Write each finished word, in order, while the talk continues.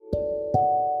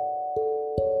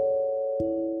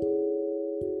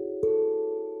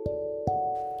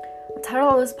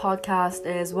title of this podcast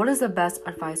is What is the best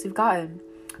advice you've gotten?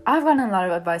 I've gotten a lot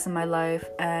of advice in my life,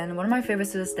 and one of my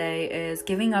favorites to this day is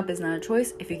giving up is not a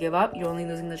choice. If you give up, you're only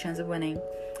losing the chance of winning.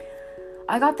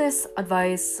 I got this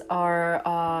advice or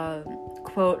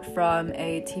quote from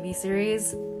a TV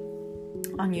series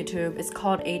on YouTube. It's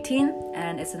called 18,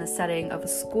 and it's in a setting of a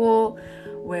school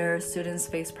where students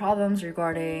face problems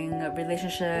regarding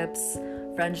relationships,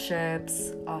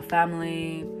 friendships,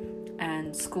 family,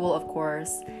 and school, of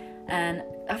course. And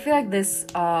I feel like this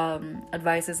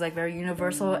advice is like very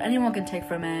universal. Anyone can take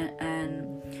from it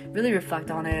and really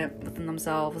reflect on it within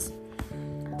themselves.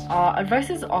 Advice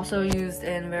is also used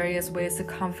in various ways to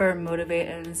comfort, motivate,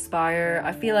 and inspire.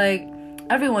 I feel like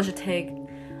everyone should take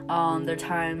their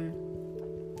time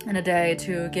in a day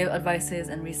to give advices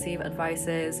and receive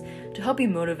advices to help you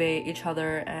motivate each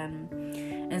other and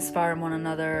inspire one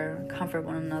another, comfort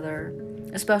one another,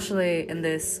 especially in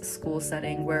this school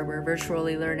setting where we're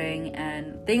virtually learning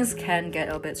and things can get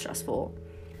a bit stressful.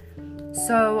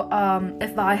 So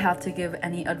if I have to give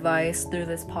any advice through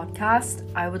this podcast,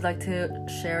 I would like to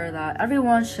share that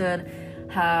everyone should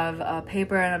have a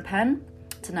paper and a pen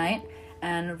tonight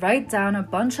and write down a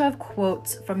bunch of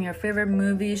quotes from your favorite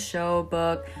movie, show,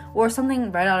 book, or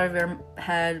something right out of your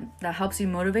head that helps you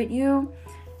motivate you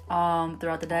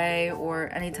throughout the day or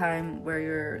anytime where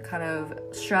you're kind of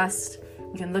stressed.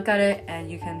 You can look at it and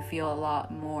you can feel a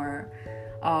lot more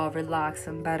relaxed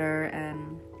and better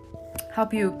and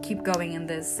help you keep going in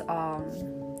this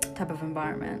type of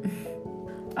environment.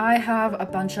 I have a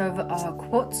bunch of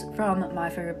quotes from my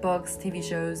favorite books, TV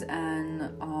shows, and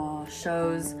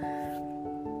shows,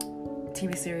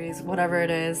 TV series, whatever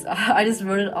it is. I just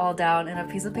wrote it all down in a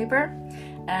piece of paper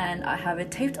and I have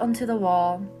it taped onto the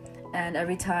wall, and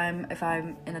every time if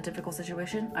I'm in a difficult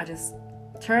situation, I just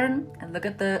turn and look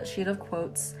at the sheet of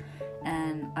quotes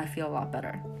and I feel a lot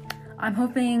better. I'm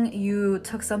hoping you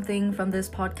took something from this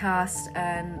podcast,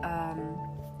 and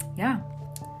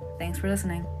thanks for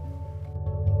listening.